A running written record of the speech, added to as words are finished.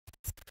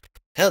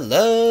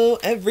Hello,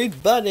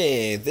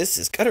 everybody! This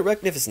is Cutter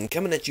Magnificent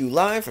coming at you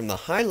live from the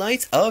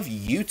highlights of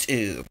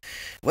YouTube.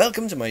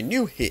 Welcome to my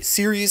new hit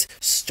series,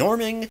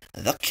 Storming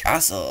the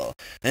Castle.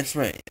 That's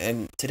right,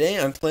 and today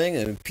I'm playing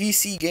a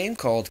PC game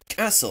called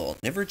Castle.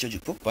 Never judge a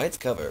book by its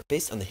cover,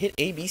 based on the hit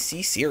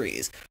ABC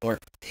series, or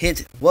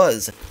hit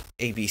was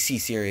ABC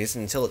series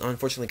until it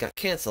unfortunately got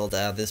cancelled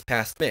this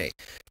past May.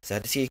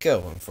 Sad to see it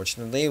go.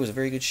 Unfortunately, it was a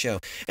very good show.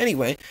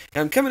 Anyway,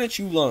 I'm coming at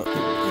you live.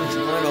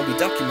 I'll be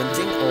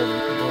documenting all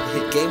the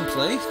hit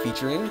gameplay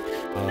featuring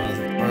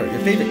your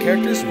favorite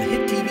characters from the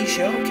hit TV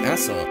show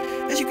Castle.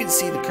 As you can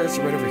see the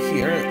cursor right over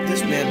here,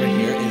 this man right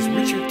here is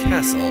Richard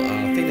Castle,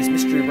 a famous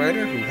mystery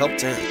writer who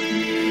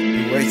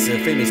who writes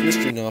famous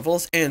mystery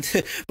novels, and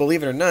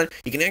believe it or not,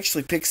 you can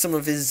actually pick some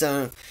of his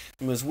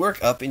work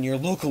up in your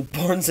local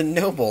Barnes &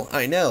 Noble.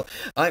 I know.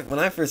 When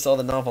I first saw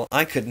the novel,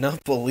 I could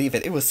not believe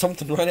it. It was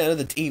something right out of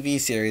the TV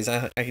series,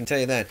 I can tell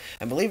you that.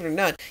 And believe it or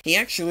not, he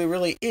actually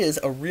really is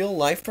a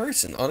real-life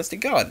person, honest to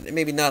God. It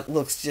maybe not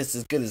looks just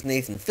as good as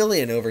Nathan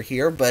Fillion over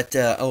here, but,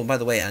 oh, by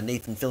the way,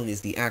 Nathan Fillion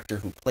is the actor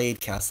who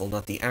played Castle,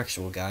 not the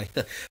actual guy,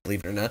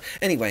 believe it or not.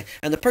 Anyway,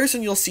 and the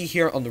person you'll see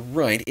here on the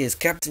right is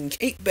Captain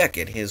Kate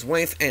Beckett, his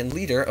wife and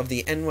leader of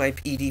the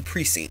NYPD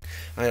precinct.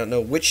 I don't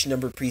know which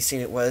number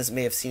precinct it was,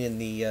 may have seen in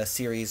the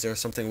series or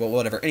something, well,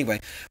 whatever.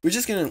 Anyway, we're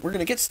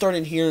gonna get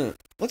started here.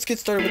 Let's get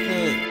started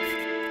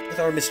with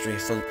our mystery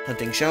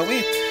hunting, shall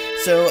we?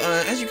 So,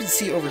 as you can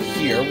see over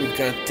here, we've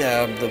got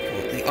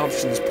the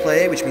options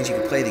play, which means you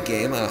can play the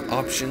game.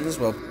 Options,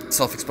 well,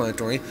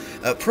 self-explanatory.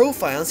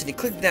 Profiles, if you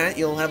click that,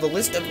 you'll have a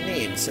list of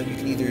names. So you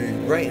can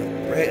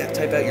either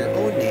type out your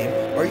own name,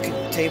 or you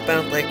can type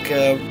out, like,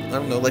 I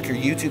don't know, like your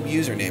YouTube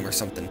username or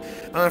something.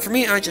 For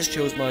me, I just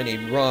chose my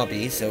name,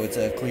 Robbie, so it's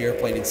clear,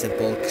 plain and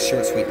simple,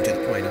 short, sweet, and to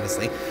the point,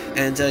 honestly.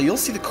 And you'll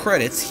see the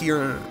credits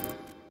here.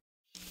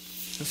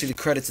 You'll see the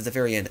credits at the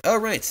very end.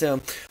 Alright,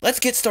 so let's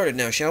get started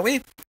now, shall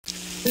we?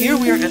 Here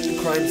we are at the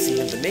crime scene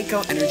of the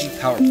Mako Energy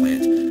Power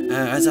Plant.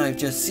 As I've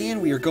just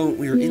seen, we are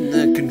in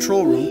the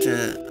control room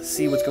to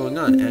see what's going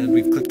on, and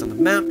we've clicked on the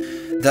map.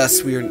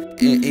 Thus, we are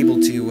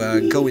able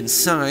to go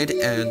inside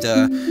and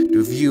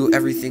to view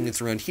everything that's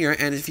around here.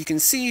 And if you can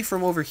see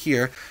from over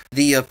here,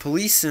 the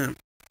police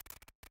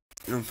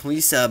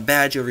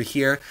badge over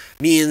here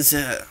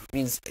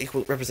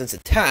represents a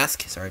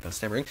task. Sorry about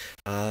stammering.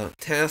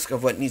 Task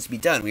of what needs to be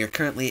done. We are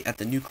currently at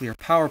the nuclear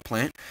power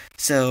plant,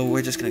 so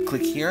we're just gonna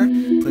click here,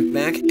 click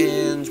back,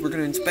 and we're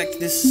gonna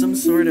inspect some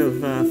sort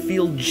of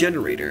field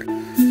generator.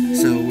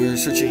 So we're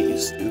searching.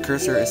 The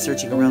cursor is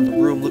searching around the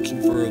room,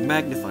 looking for a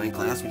magnifying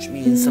glass, which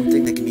means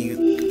something that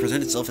can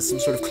present itself as some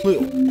sort of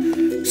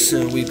clue.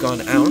 So we've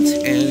gone out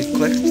and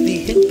clicked the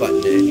hit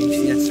button, and you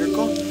see that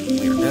circle.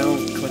 We are now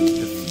collecting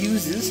the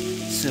fuses.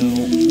 So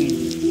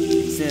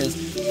it says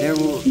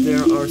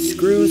there are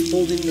screws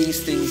holding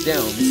these things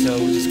down. So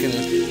we're just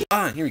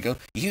gonna here we go.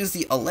 Use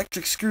the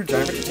electric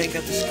screwdriver to take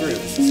out the screws.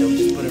 So we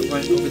just put it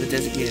right over the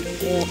designated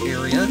hole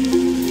area,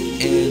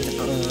 and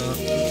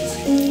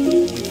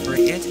wait for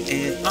it.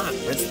 And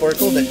red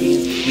sparkle. That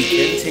means we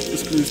can take the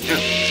screws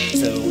out.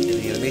 So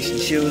the animation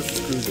shows the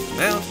screws have come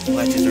out, the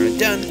latches are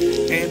undone,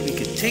 and we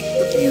can take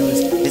the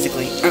fuse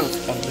physically out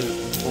of the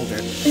holder.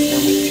 Now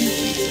with two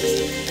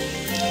pieces.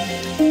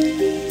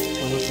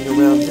 Looking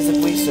around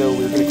visibly, so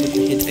we're going to click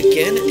the hint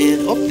again,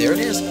 and oh, there it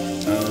is,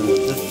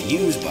 the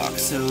fuse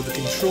box. So the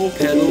control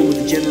panel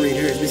with the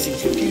generator is missing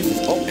two fuses.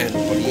 Oh, and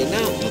what do you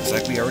know? Looks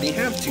like we already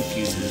have two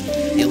fuses.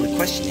 The only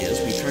question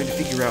is, we're trying to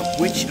figure out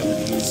which of the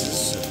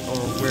fuses,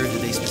 or where do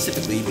they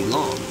specifically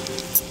belong.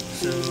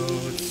 So,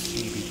 let's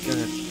see, we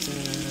got,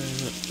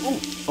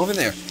 over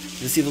there.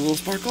 You see the little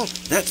sparkle?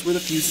 That's where the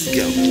fuses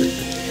go.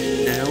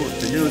 Now,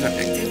 the nodes are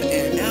active,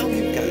 and now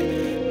we've got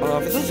it.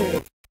 For those of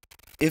you,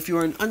 if you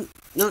are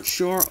not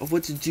sure of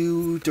what to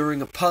do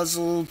during a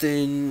puzzle,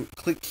 then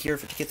click here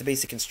to get the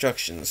basic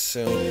instructions.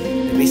 So,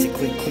 I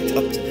basically clicked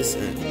up to this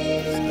end.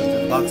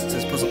 The box that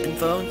says puzzle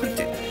info and clicked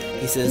it.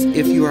 He says,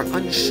 if you are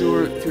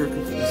unsure, if you are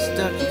completely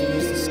stuck, you can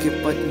use the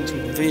skip button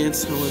to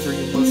advance. However,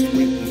 you must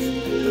wait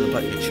for the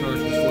button to charge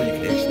before you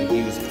can actually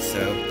use it.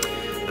 So,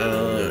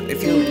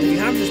 if you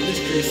have this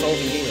mystery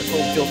solving game at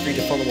home, feel free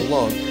to follow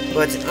along.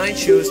 But I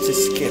chose to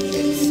skip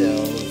it,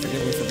 so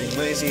forgive me for being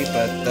lazy,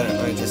 but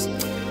I'm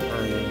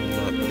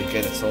not really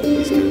good at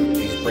solving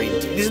these brain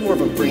teasers. This is more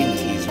of a brain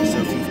teaser, so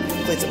if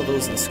you've played some of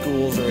those in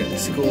schools or at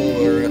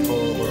school or at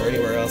home or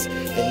anywhere else,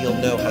 then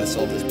you'll know how to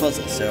solve this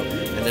puzzle. So,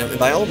 and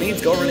by all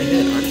means, go right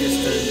ahead. I'm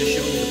just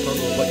showing you the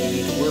puzzle what you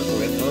need to work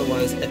with.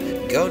 Otherwise,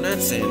 go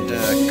nuts and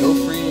go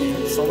free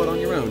and solve it on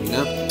your own, you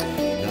know?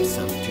 Not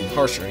sound too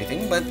harsh or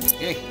anything, but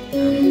hey,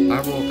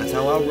 I roll. That's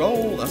how I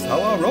roll. That's how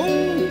I roll.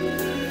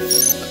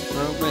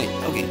 Alright,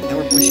 okay, now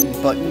we're pushing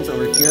buttons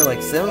over here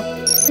like so.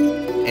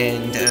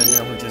 And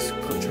now we're just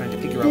trying to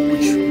figure out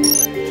which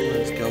ones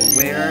go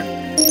where.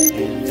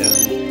 And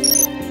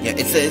yeah,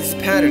 it's a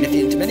pattern.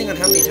 Depending on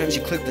how many times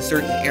you click the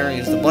certain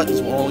areas, the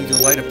buttons will all either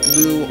light up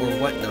blue or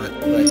whatnot.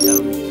 But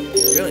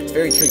Really, it's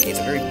very tricky. It's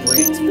a very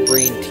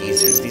brain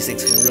teaser. These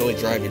things can really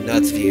drive you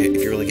nuts if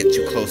you really get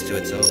too close to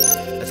it. So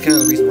that's kind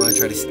of the reason why I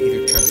try to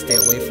either try to stay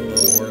away from them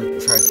or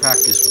try to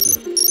practice with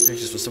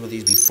some of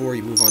these before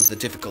you move on to the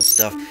difficult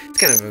stuff. It's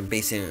kind of a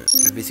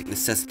basic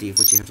necessity of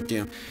what you have to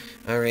do.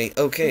 Alright,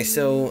 okay,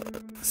 so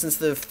since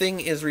the thing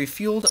is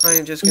refueled, I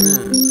am just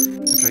gonna,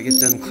 after I get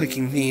done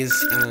clicking these,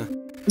 to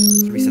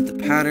reset the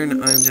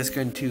pattern, I'm just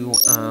going to,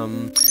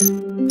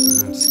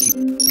 just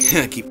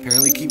keep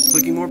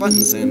clicking more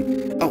buttons,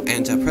 and, oh,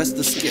 and press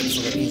the skip,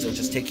 so that means it'll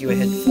just take you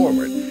ahead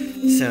forward.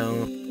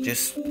 So,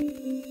 just,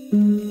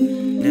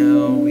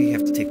 now we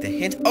have to take the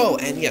hint. Oh,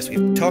 and yes, we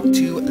have to talk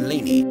to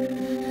Laney.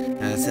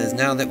 It says,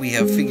 now that we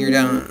have figured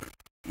out,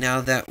 now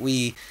that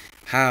we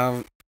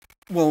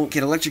won't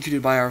get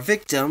electrocuted by our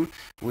victim,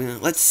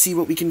 let's see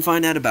what we can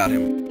find out about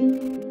him.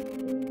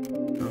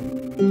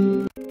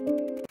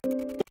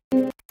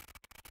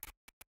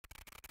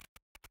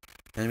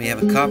 And we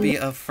have a copy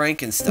of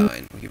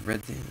Frankenstein. We've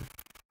read the...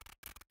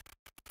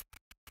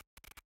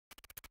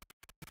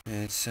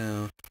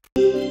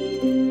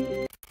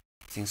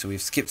 And so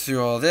we've skipped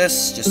through all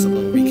this, just a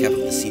little recap of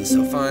the scene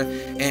so far,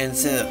 and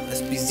so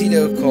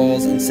Esposito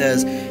calls and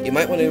says, you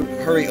might want to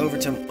hurry over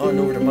to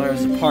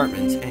Myers'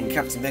 apartment, and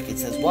Captain Beckett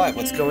says, why,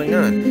 what's going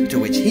on? To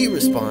which he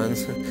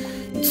responds,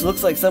 it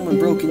looks like someone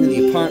broke into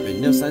the apartment,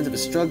 no signs of a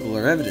struggle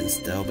or evidence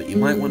though, but you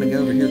might want to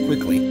go over here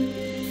quickly.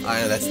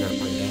 That's not my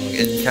dog.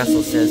 And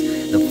Castle says,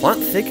 the plot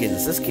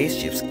thickens, this case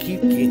just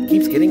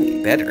keeps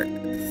getting better.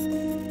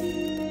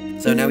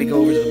 So now we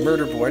go over to the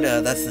murder board.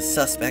 That's the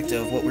suspect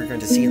of what we're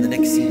going to see in the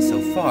next scene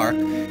so far.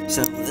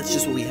 So that's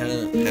just what we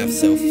have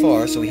so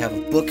far. So we have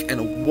a book and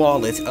a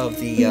wallet of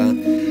the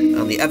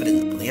on the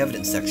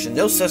evidence section.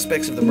 No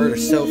suspects of the murder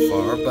so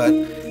far,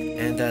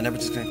 and now we're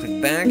just going to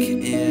click back.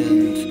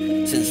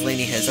 And since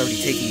Laney has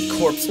already taken the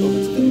corpse over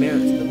to the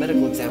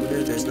medical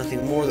examiner, there's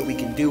nothing more that we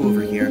can do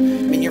over here. I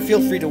mean, you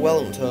feel free to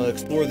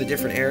explore the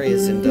different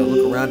areas and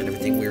look around and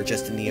everything. We were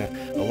just in the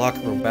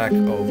locker room back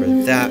over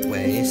that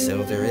way,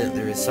 so there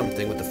is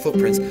something with the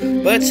footprints,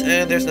 but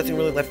there's nothing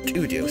really left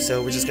to do.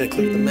 So we're just going to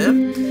click the map,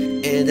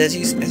 and as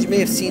you may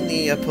have seen,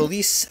 the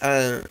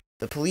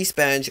police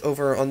badge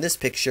over on this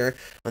picture,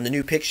 on the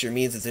new picture,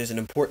 means that there's an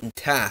important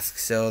task,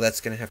 so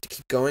that's going to have to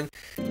keep going,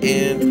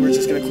 and we're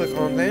just going to click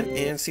on that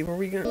and see where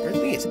it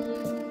leads.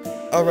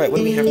 Alright, what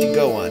do we have to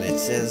go on? It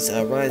says,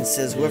 Ryan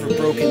says, whoever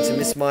broke into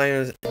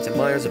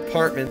Myers'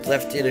 apartment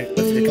left it a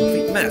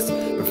complete mess,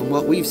 but from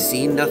what we've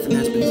seen, nothing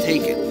has been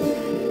taken.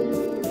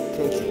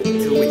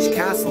 To which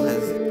Castle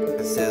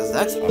says,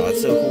 that's odd,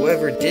 so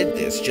whoever did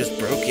this just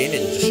broke in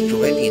and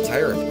destroyed the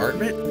entire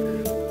apartment?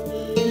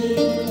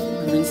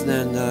 And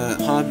then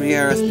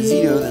Javier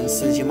Esposito then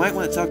says, you might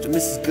want to talk to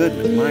Mrs.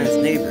 Goodman, Maya's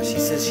neighbor. She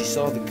says she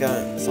saw the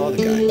guy.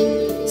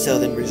 So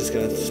then we're just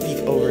going to speak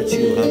over to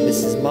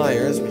Mrs.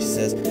 Myers, which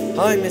says,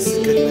 hi,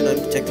 Mrs. Goodman, I'm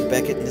Detective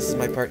Beckett, and this is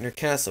my partner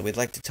Castle. We'd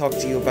like to talk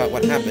to you about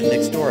what happened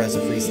next door as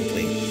of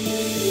recently.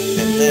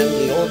 And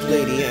then the old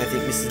lady, I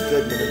think Mrs.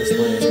 Goodman and Miss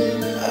Myers,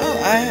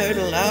 oh, I heard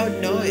a loud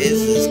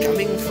noise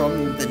coming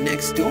from the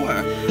next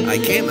door. I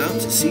came out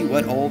to see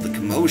what all the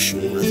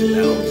commotion was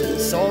about and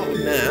saw a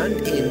man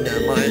in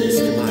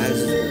Mr.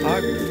 Myers'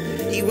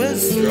 apartment. He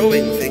was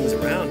throwing things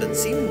around and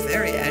seemed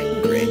very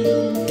angry.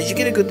 Did you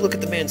get a good look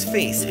at the man's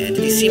face? Did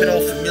he seem at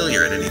all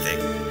familiar at anything?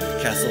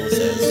 Castle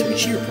says, to which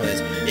she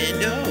replies,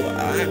 no,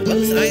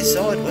 once I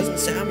saw it wasn't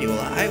Samuel,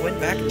 I went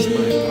back into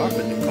my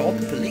apartment and called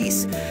the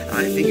police.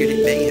 I figured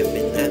it may have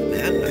been that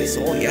man I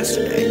saw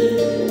yesterday.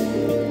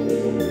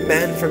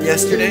 Man from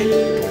yesterday?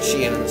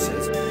 She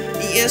answers,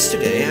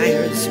 yesterday I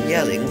heard some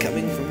yelling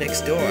coming from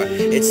next door.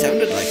 It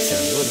sounded like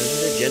Samuel and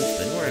the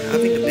gentleman were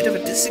having a bit of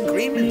a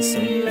disagreement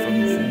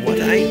from what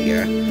I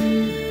hear.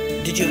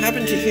 Did you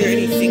happen to hear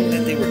anything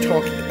that they were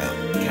talking about?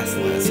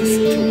 Castle asks,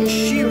 to which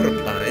she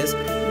replies,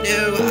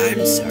 no,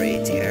 I'm sorry,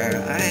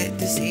 dear. At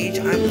this age,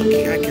 I'm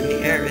lucky I can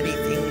hear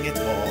anything at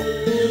all.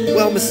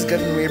 Well, Mrs.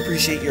 Goodman, we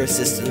appreciate your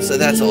assistance, so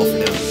that's all for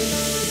now.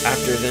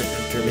 After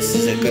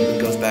Mrs. Goodman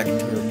goes back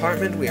into her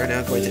apartment, we are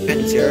now going to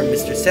enter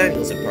Mr.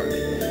 Samuel's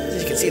apartment.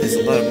 As you can see, there's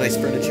a lot of nice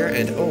furniture,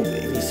 and oh,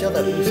 if you see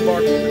that blue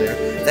sparkle over there,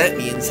 that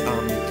means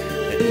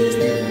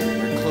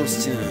we're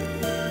close to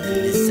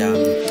this,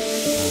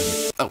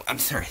 oh, I'm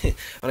sorry.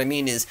 What I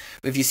mean is,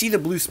 if you see the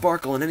blue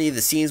sparkle in any of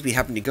the scenes we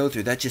happen to go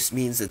through, that just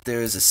means that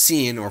there is a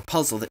scene or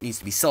puzzle that needs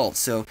to be solved.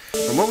 So,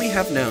 from what we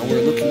have now,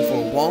 we're looking for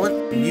a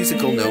wallet, a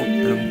musical note,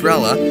 an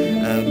umbrella,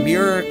 a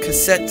mirror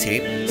cassette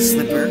tape,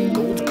 slipper,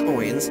 gold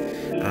coins,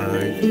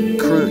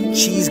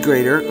 cheese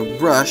grater, a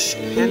brush,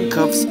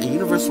 handcuffs, a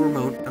universal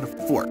remote, and a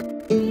fork.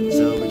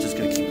 So, we're just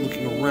going to keep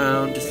looking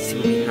around just to see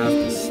what we have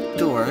in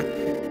store.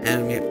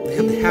 And we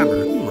have the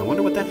hammer. I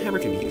wonder what that hammer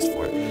can be used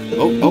for.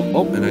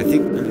 And I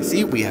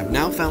see we have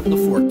now found the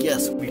fork.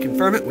 Yes, we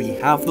confirm it, we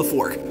have the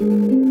fork.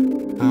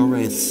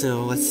 Alright,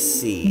 so let's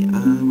see.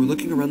 We're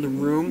looking around the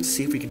room to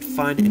see if we can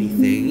find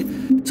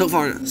anything.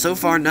 So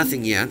far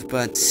nothing yet,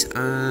 but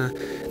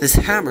this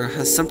hammer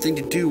has something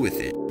to do with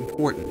it.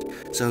 Important.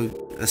 So,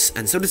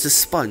 and so does the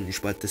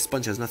sponge, but the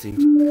sponge has nothing.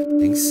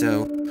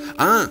 So,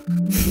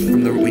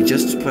 we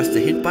just pressed the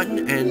hit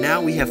button, and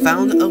now we have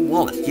found a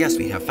wallet. Yes,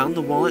 we have found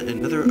the wallet and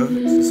another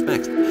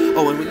suspect.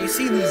 Oh, and when you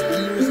see these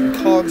gears and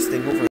cogs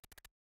thing over.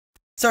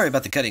 Sorry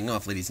about the cutting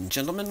off, ladies and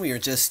gentlemen. We are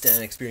just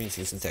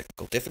experiencing some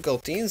technical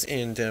difficulties,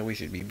 and we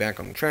should be back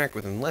on track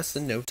within less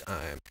than no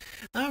time.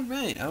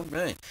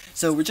 Alright.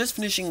 So we're just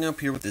finishing up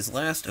here with this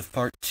last of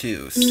part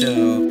 2.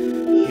 So,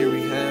 here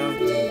we have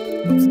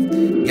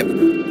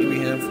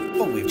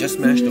we've just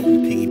smashed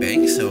open the piggy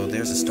bank, so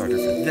there's a starter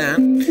for that.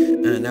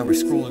 And now we're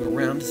scrolling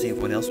around to see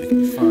what else we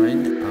can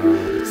find.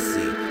 Let's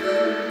see.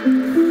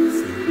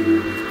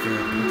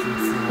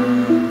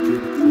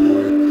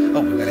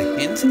 We've got a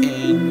hint,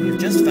 and we've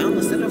just found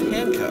a set of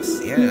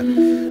handcuffs. Yeah,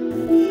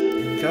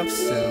 handcuffs.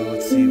 So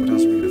let's see what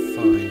else we're gonna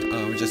find.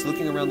 We're just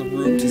looking around the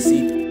room to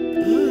see.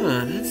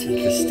 That's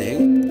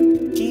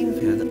interesting.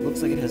 Gamepad that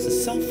looks like it has a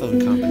cell phone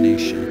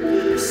combination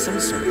or some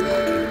sort of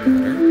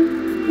locking matter.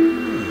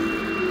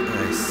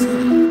 I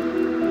see.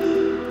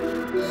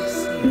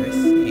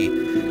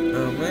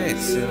 Alright,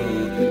 so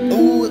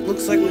it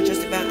looks like we're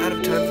just about out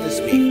of time for this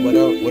week. What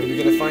are we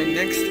gonna find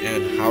next,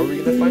 and how are we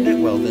gonna find it?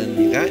 Well,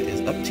 then that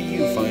is up to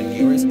you, fine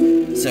viewers.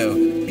 So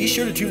be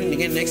sure to tune in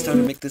again next time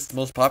to make this the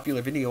most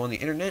popular video on the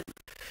internet.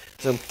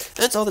 So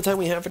that's all the time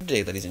we have for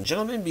today, ladies and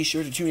gentlemen. Be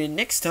sure to tune in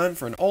next time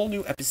for an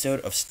all-new episode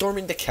of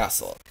Storming the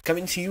Castle,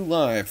 coming to you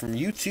live from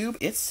YouTube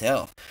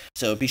itself.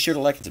 So be sure to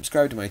like and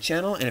subscribe to my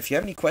channel, and if you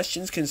have any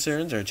questions,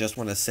 concerns, or just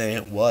want to say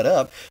what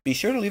up, be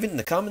sure to leave it in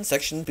the comment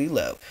section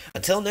below.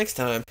 Until next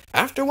time,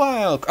 after a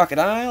while,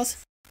 crocodiles!